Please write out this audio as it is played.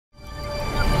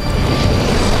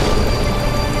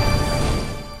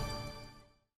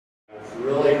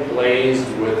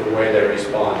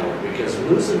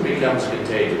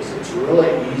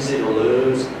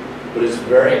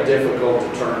difficult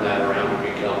to turn that around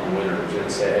and become winners and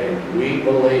say, hey, we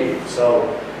believe. So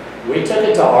we took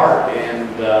it to heart, and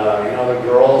you know, the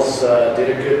girls did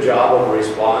a good job of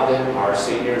responding. Our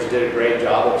seniors did a great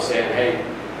job of saying, hey,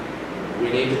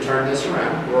 we need to turn this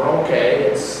around. We're okay.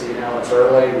 It's, you know, it's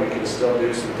early. We can still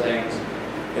do some things.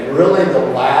 And really, the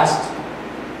last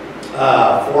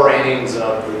 4 innings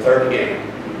of the third game,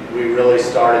 we really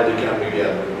started to come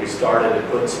together. We started to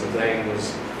put some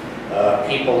things,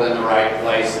 people in the right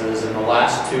places. In the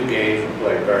last 2 games, we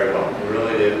played very well. We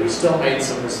really did. We still made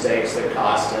some mistakes that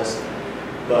cost us,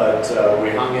 but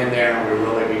we hung in there, and we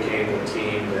really became the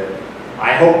team that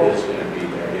I hope is going to be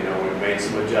there. You know, we've made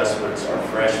some adjustments. Our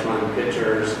freshman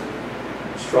pitchers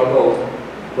struggled,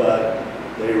 but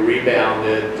they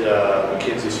rebounded.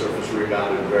 Mackenzie Surface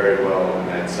rebounded very well in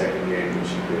that second game, and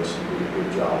she did a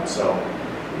good job. So,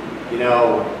 you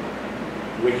know,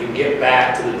 we can get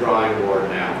back to the drawing board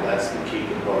now. That's the key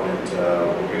component.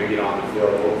 We're going to get on the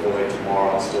field hopefully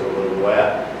tomorrow. It's still a little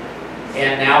wet.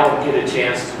 And now we'll get a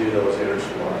chance to do those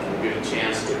intersports. We'll get a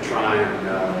chance to try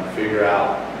and figure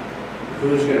out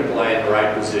who's going to play in the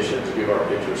right position to give our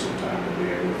pitchers some time to be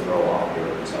able to throw off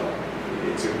here. So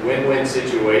it's a win-win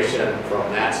situation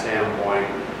from that standpoint,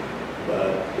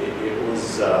 but it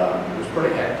was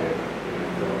pretty hectic.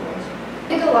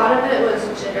 I think a lot of it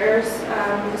was jitters,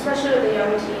 especially with the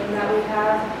young team that we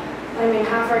have. I mean,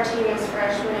 half our team is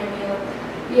freshmen. You know,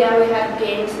 yeah, we had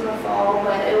games in the fall,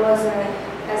 but it wasn't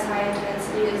as high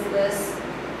intensity as this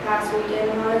past weekend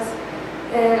was.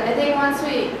 And I think once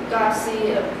we got to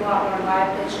see a lot more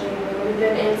live pitching, we've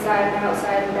been inside and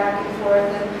outside and back and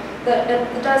forth, and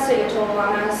it does take a toll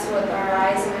on us with our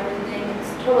eyes and everything.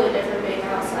 It's totally different being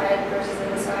outside versus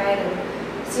inside,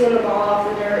 and seeing the ball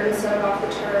off the dirt instead of off the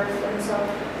turf. And so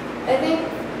I think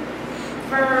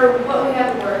for what we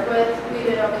had to work with, we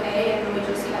did okay, and we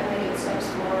just kept making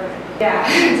steps forward. Yeah,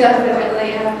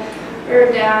 definitely. We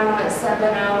were down,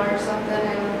 7-0 or something,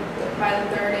 and by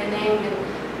the 3rd inning, and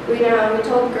we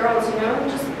told the girls, you know,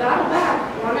 just battle back,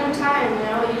 one at a time. You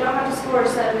know, you don't have to score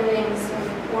 7 innings in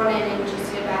 1 inning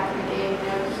just to get back in the game. You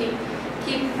know,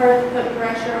 keep putting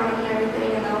pressure on them and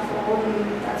everything, and they'll fold,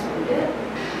 and that's what we did.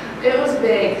 It was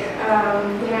big.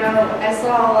 You know, I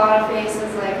saw a lot of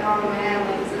faces like, oh man,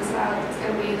 like, is this how it's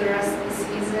going to be the rest of the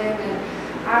season? And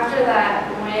after that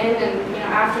win, and you know,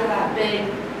 after that big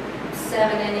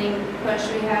 7-inning push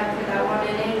we had for that 1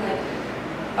 inning, like,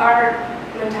 our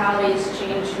mentalities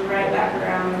changed right back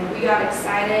around. Like, we got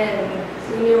excited,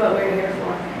 and we knew what we were here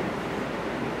for.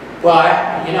 Well,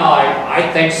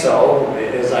 I think so.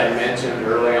 As I mentioned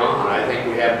early on, I think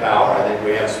we have power, I think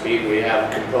we have speed, we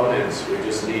have components. We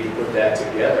just need to put that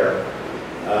together.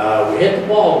 We hit the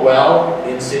ball well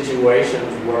in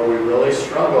situations where we really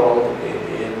struggled.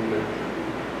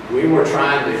 We were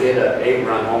trying to hit an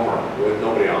 8-run homer with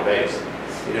nobody on base.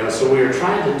 You know, so we were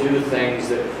trying to do things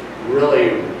that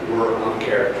really were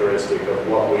uncharacteristic of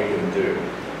what we can do.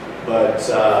 But,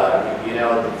 you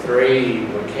know, the 3,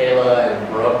 Makayla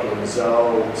and Brooke and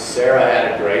Zoe, Sarah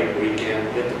had a great weekend,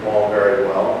 hit the ball very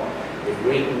well. If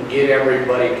we can get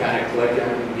everybody kind of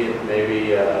clicking, get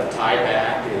maybe a tie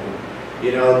back, and,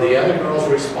 you know, the other girls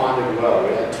responded well.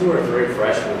 We had 2 or 3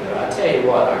 freshmen, and I tell you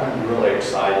what, I'm really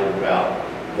excited about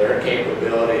their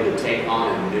capability to take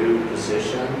on a new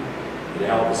position and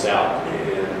help us out.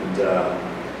 And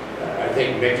I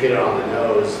think Mick hit it on the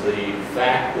nose. The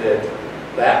fact that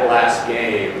that last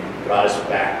game got us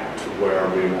back to where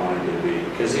we wanted to be,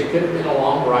 because it could have been a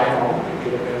long ride home. It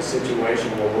could have been a situation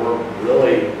where we're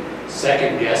really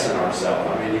second guessing ourselves.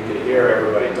 I mean, you could hear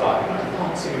everybody talking. I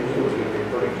thought CMU was going to be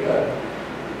pretty good.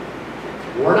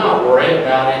 We're not worried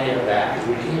about any of that because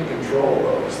we can't control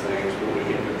those things, but we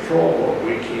can control what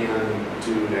we can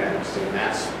do next, and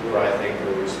that's where I think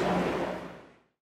we're responding.